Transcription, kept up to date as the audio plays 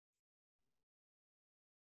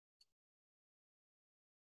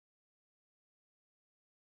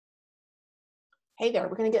Hey there,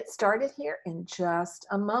 we're going to get started here in just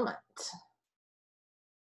a moment.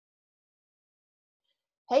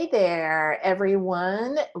 Hey there,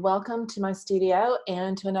 everyone. Welcome to my studio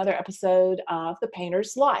and to another episode of The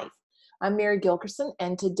Painter's Life. I'm Mary Gilkerson,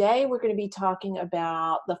 and today we're going to be talking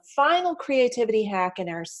about the final creativity hack in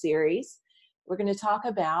our series. We're going to talk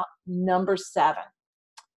about number 7,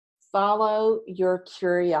 follow your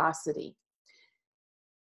curiosity.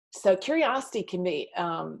 So curiosity can be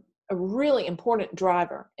a really important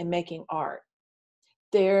driver in making art.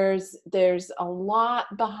 There's a lot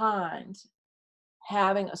behind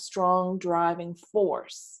having a strong driving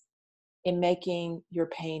force in making your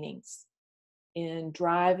paintings, in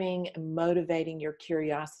driving and motivating your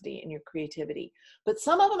curiosity and your creativity. But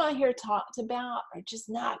some of them I hear talked about are just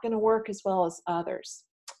not going to work as well as others.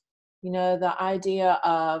 You know, the idea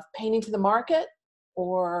of painting to the market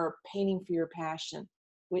or painting for your passion.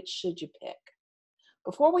 Which should you pick?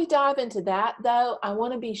 Before we dive into that, though, I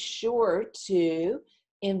want to be sure to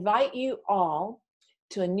invite you all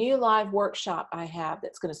to a new live workshop I have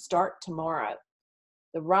that's going to start tomorrow,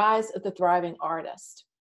 The Rise of the Thriving Artist.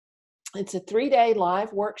 It's a 3-day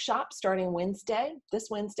live workshop starting this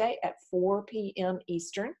Wednesday at 4 p.m.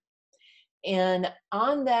 Eastern. And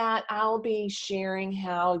on that, I'll be sharing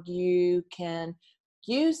how you can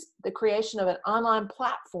use the creation of an online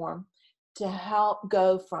platform to help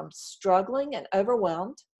go from struggling and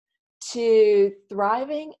overwhelmed to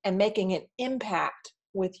thriving and making an impact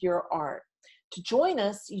with your art. To join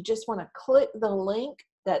us, you just want to click the link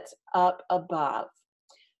that's up above.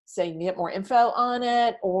 So you can get more info on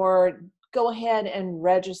it or go ahead and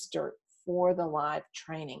register for the live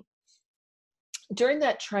training. During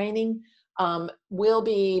that training, we'll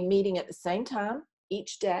be meeting at the same time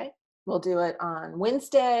each day. We'll do it on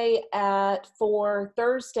Wednesday at 4,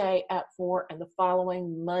 Thursday at 4, and the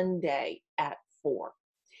following Monday at 4.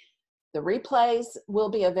 The replays will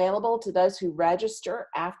be available to those who register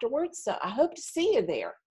afterwards, so I hope to see you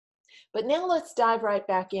there. But now let's dive right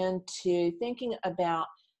back into thinking about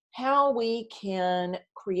how we can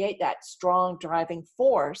create that strong driving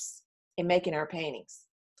force in making our paintings.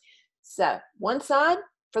 So one side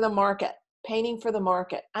for the market, painting for the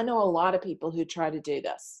market. I know a lot of people who try to do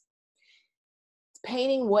this.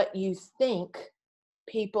 Painting what you think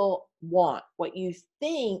people want, what you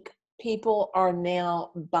think people are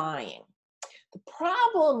now buying. The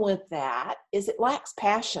problem with that is it lacks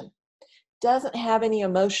passion, doesn't have any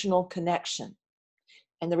emotional connection.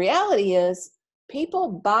 And the reality is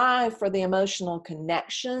people buy for the emotional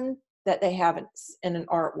connection that they have in an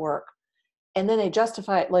artwork, and then they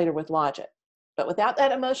justify it later with logic. But without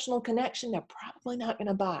that emotional connection, they're probably not going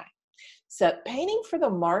to buy. So painting for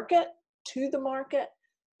the market, to the market,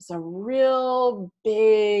 is a real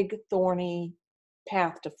big, thorny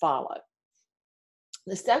path to follow.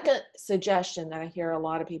 The second suggestion that I hear a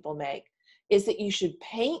lot of people make is that you should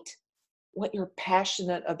paint what you're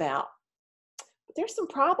passionate about. But there's some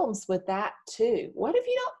problems with that too. What if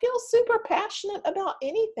you don't feel super passionate about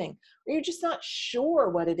anything, or you're just not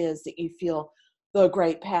sure what it is that you feel the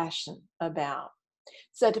great passion about?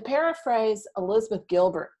 So to paraphrase Elizabeth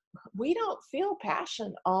Gilbert, we don't feel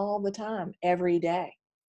passion all the time, every day.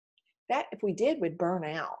 In fact, if we did, we'd burn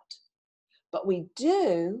out. But we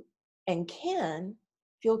do and can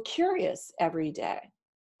feel curious every day.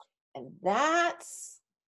 And that's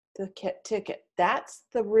the ticket. That's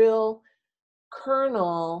the real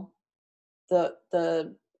kernel,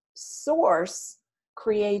 the source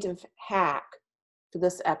creative hack for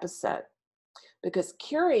this episode. Because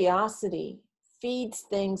curiosity feeds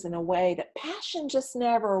things in a way that passion just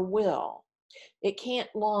never will. It can't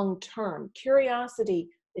long term. Curiosity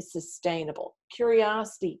is sustainable.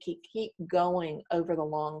 Curiosity can keep going over the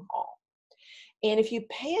long haul. And if you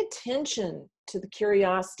pay attention to the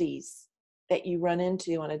curiosities that you run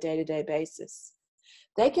into on a day-to-day basis,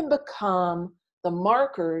 they can become the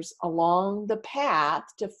markers along the path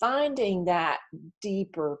to finding that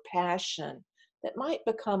deeper passion that might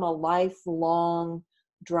become a lifelong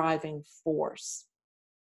driving force.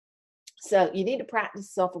 So you need to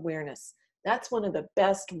practice self-awareness. That's one of the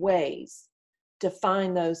best ways to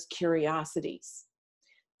find those curiosities.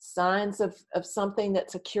 Signs of something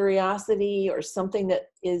that's a curiosity or something that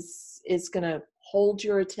is going to hold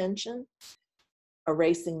your attention, a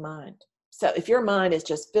racing mind. So if your mind is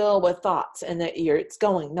just filled with thoughts and that it's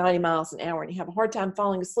going 90 miles an hour and you have a hard time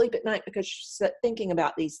falling asleep at night because you're thinking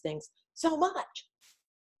about these things so much,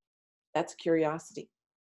 that's curiosity.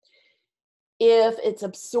 If it's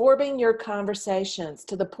absorbing your conversations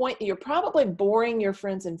to the point that you're probably boring your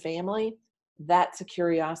friends and family, that's a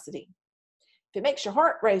curiosity. If it makes your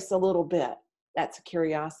heart race a little bit, that's a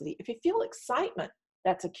curiosity. If you feel excitement,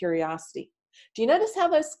 that's a curiosity. Do you notice how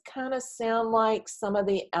those kind of sound like some of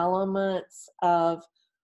the elements of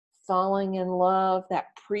falling in love, that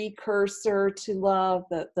precursor to love,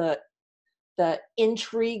 the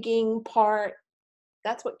intriguing part?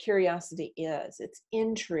 That's what curiosity is. It's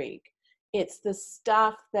intrigue. It's the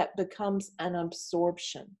stuff that becomes an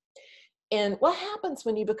absorption. And what happens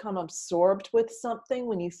when you become absorbed with something,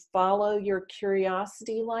 when you follow your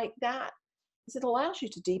curiosity like that, is it allows you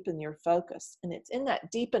to deepen your focus. And it's in that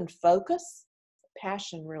deepened focus,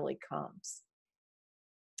 passion really comes.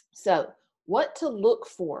 So, what to look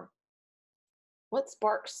for? What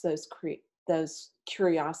sparks those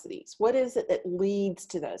curiosities? What is it that leads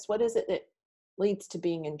to those? What is it that leads to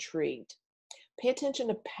being intrigued? Pay attention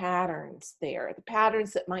to patterns there, the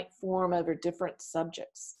patterns that might form over different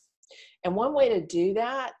subjects. And one way to do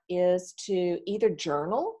that is to either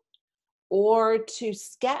journal or to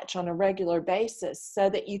sketch on a regular basis so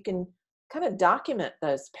that you can kind of document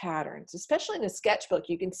those patterns. Especially in a sketchbook,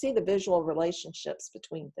 you can see the visual relationships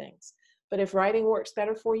between things. But if writing works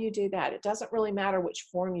better for you, do that. It doesn't really matter which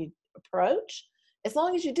form you approach, as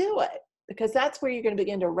long as you do it, because that's where you're going to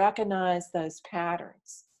begin to recognize those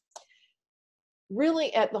patterns.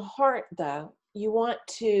 Really at the heart, though, you want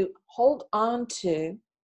to hold on to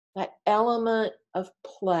that element of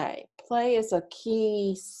play. Play is a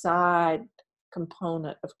key side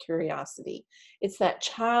component of curiosity. It's that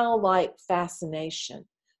childlike fascination.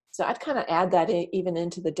 So I'd kind of add that even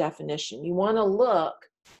into the definition. You want to look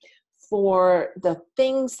for the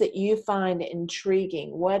things that you find intriguing,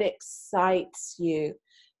 what excites you,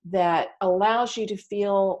 that allows you to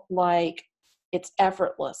feel like it's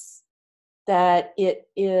effortless, that it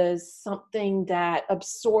is something that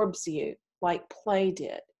absorbs you like play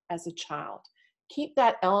did as a child. Keep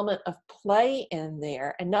that element of play in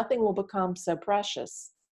there, and nothing will become so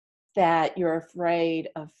precious that you're afraid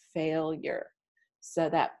of failure. So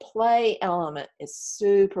that play element is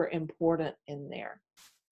super important in there.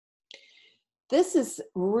 This is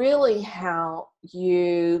really how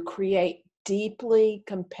you create deeply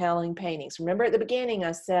compelling paintings. Remember at the beginning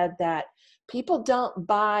I said that people don't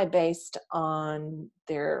buy based on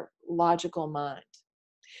their logical mind.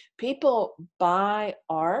 People buy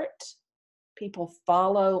art, people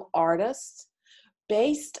follow artists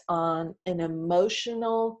based on an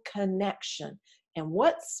emotional connection. And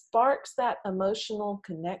what sparks that emotional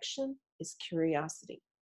connection is curiosity.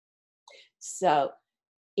 So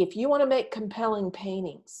if you want to make compelling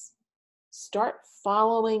paintings, start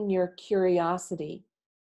following your curiosity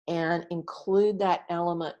and include that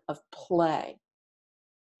element of play.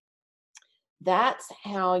 That's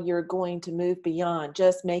how you're going to move beyond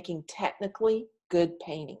just making technically good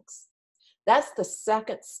paintings. That's the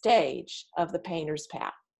second stage of the painter's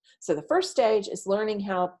path. So the first stage is learning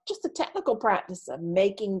how, just the technical practice of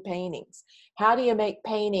making paintings. How do you make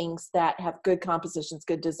paintings that have good compositions,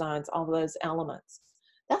 good designs, all those elements?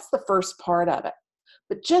 That's the first part of it.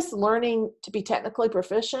 But just learning to be technically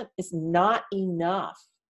proficient is not enough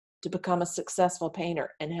to become a successful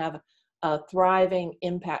painter and have a thriving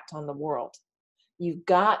impact on the world. You've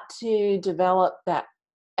got to develop that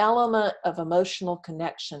element of emotional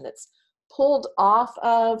connection that's pulled off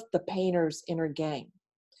of the painter's inner game,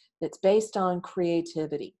 that's based on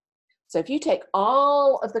creativity. So if you take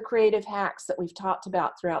all of the creative hacks that we've talked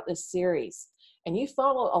about throughout this series and you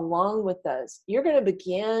follow along with those, you're going to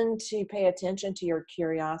begin to pay attention to your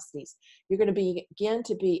curiosities. You're going to begin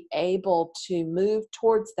to be able to move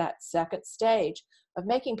towards that second stage of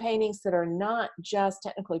making paintings that are not just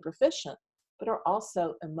technically proficient, but are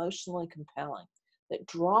also emotionally compelling, that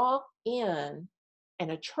draw in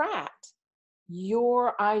and attract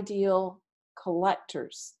your ideal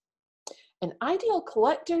collectors. And ideal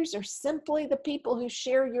collectors are simply the people who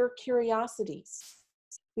share your curiosities,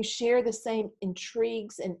 who share the same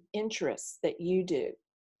intrigues and interests that you do.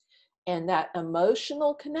 And that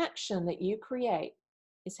emotional connection that you create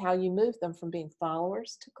is how you move them from being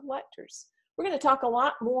followers to collectors. We're going to talk a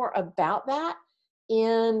lot more about that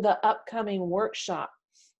in the upcoming workshop.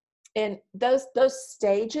 And those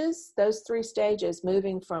stages, those 3 stages,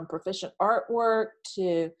 moving from proficient artwork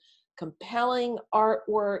to compelling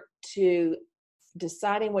artwork to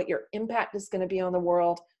deciding what your impact is going to be on the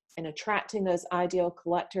world and attracting those ideal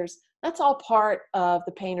collectors, that's all part of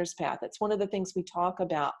the painter's path. That's one of the things we talk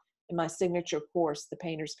about in my signature course, the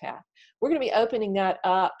painter's path. We're going to be opening that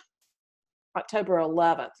up October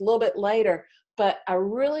 11th, a little bit later, but I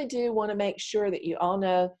really do want to make sure that you all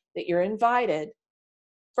know that you're invited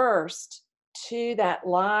first to that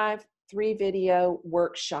live 3-video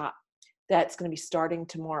workshop that's going to be starting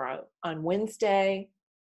tomorrow on Wednesday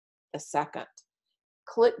the 2nd.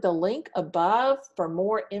 Click the link above for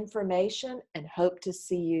more information and hope to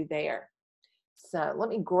see you there. So let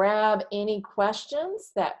me grab any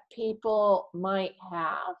questions that people might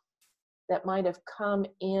have that might have come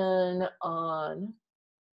in on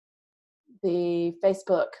the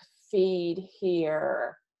Facebook feed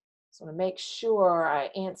here. So I want to make sure I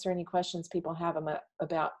answer any questions people have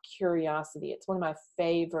about curiosity. It's one of my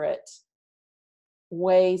favorite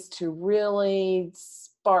ways to really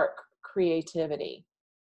spark creativity.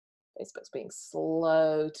 Facebook's being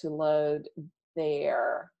slow to load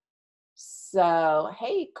there. So,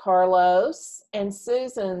 hey, Carlos. And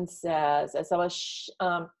Susan says, as I was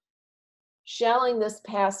shelling this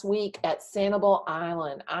past week at Sanibel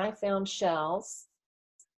Island, I found shells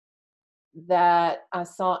that I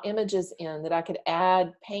saw images in that I could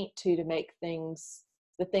add paint to make things,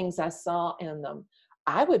 the things I saw in them.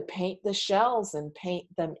 I would paint the shells and paint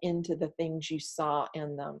them into the things you saw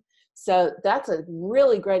in them. So that's a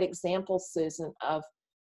really great example, Susan, of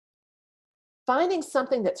finding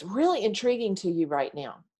something that's really intriguing to you right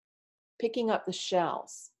now, picking up the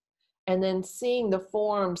shells, and then seeing the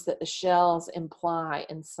forms that the shells imply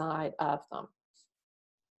inside of them.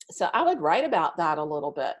 So I would write about that a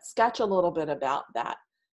little bit, sketch a little bit about that.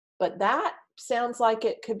 But that sounds like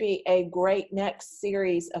it could be a great next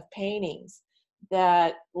series of paintings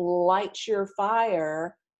that lights your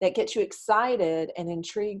fire, that gets you excited and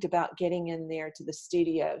intrigued about getting in there to the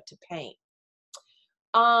studio to paint.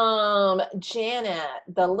 Janet,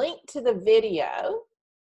 the link to the video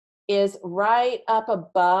is right up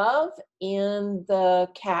above in the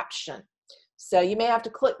caption. So you may have to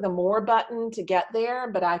click the more button to get there,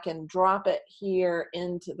 but I can drop it here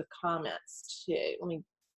into the comments too. Let me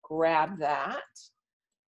grab that.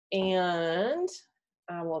 And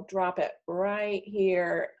I will drop it right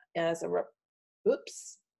here as a,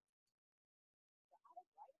 oops.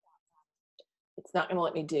 It's not gonna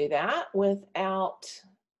let me do that without,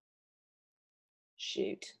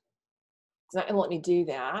 shoot. It's not gonna let me do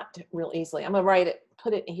that real easily. I'm gonna write it,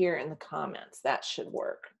 put it here in the comments. That should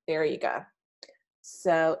work. There you go.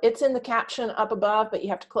 So it's in the caption up above, but you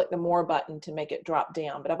have to click the more button to make it drop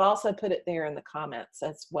down. But I've also put it there in the comments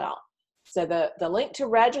as well. So the link to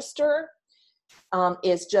register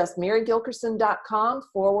is just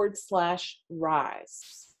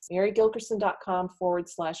marygilkerson.com/rise.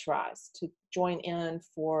 marygilkerson.com/rise to join in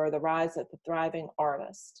for the Rise at the Thriving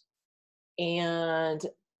Artist. And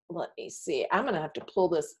let me see, I'm gonna have to pull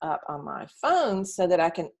this up on my phone so that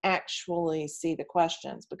I can actually see the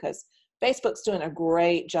questions, because Facebook's doing a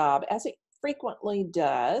great job, as it frequently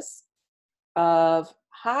does, of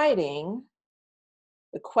hiding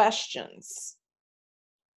the questions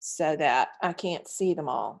so that I can't see them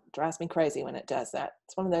all. It drives me crazy when it does that.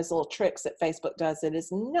 It's one of those little tricks that Facebook does. It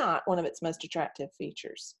is not one of its most attractive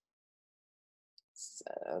features.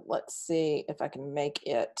 So let's see if I can make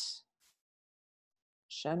it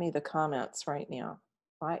show me the comments right now.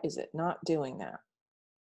 Why is it not doing that?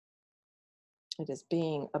 It is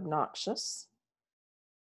being obnoxious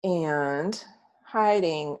and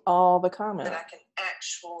hiding all the comments. That I can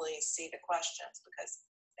actually see the questions, because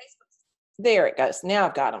Facebook's, there it goes. Now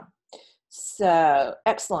I've got them. So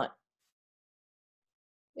excellent.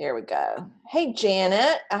 There we go. Hey,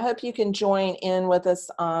 Janet, I hope you can join in with us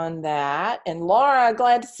on that. And Laura,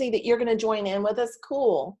 glad to see that you're going to join in with us.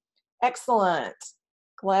 Cool. Excellent.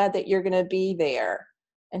 Glad that you're going to be there.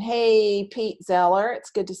 And hey, Pete Zeller, it's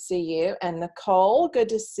good to see you. And Nicole, good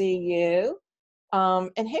to see you. And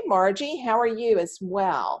hey, Margie, how are you as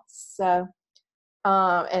well? So,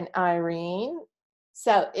 and Irene.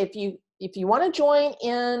 So if you want to join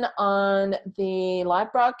in on the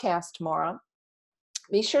live broadcast tomorrow,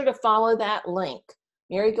 be sure to follow that link,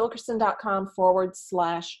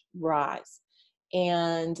 marygilkerson.com/rise.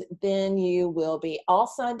 And then you will be all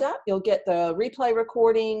signed up. You'll get the replay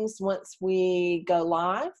recordings once we go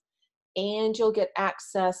live, and you'll get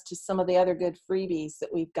access to some of the other good freebies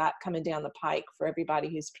that we've got coming down the pike for everybody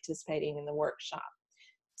who's participating in the workshop.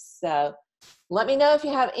 So let me know if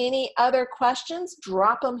you have any other questions.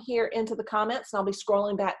 Drop them here into the comments, and I'll be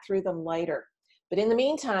scrolling back through them later. But in the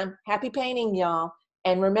meantime, happy painting, y'all.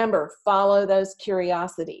 And remember, follow those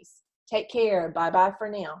curiosities. Take care. Bye-bye for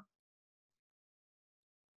now.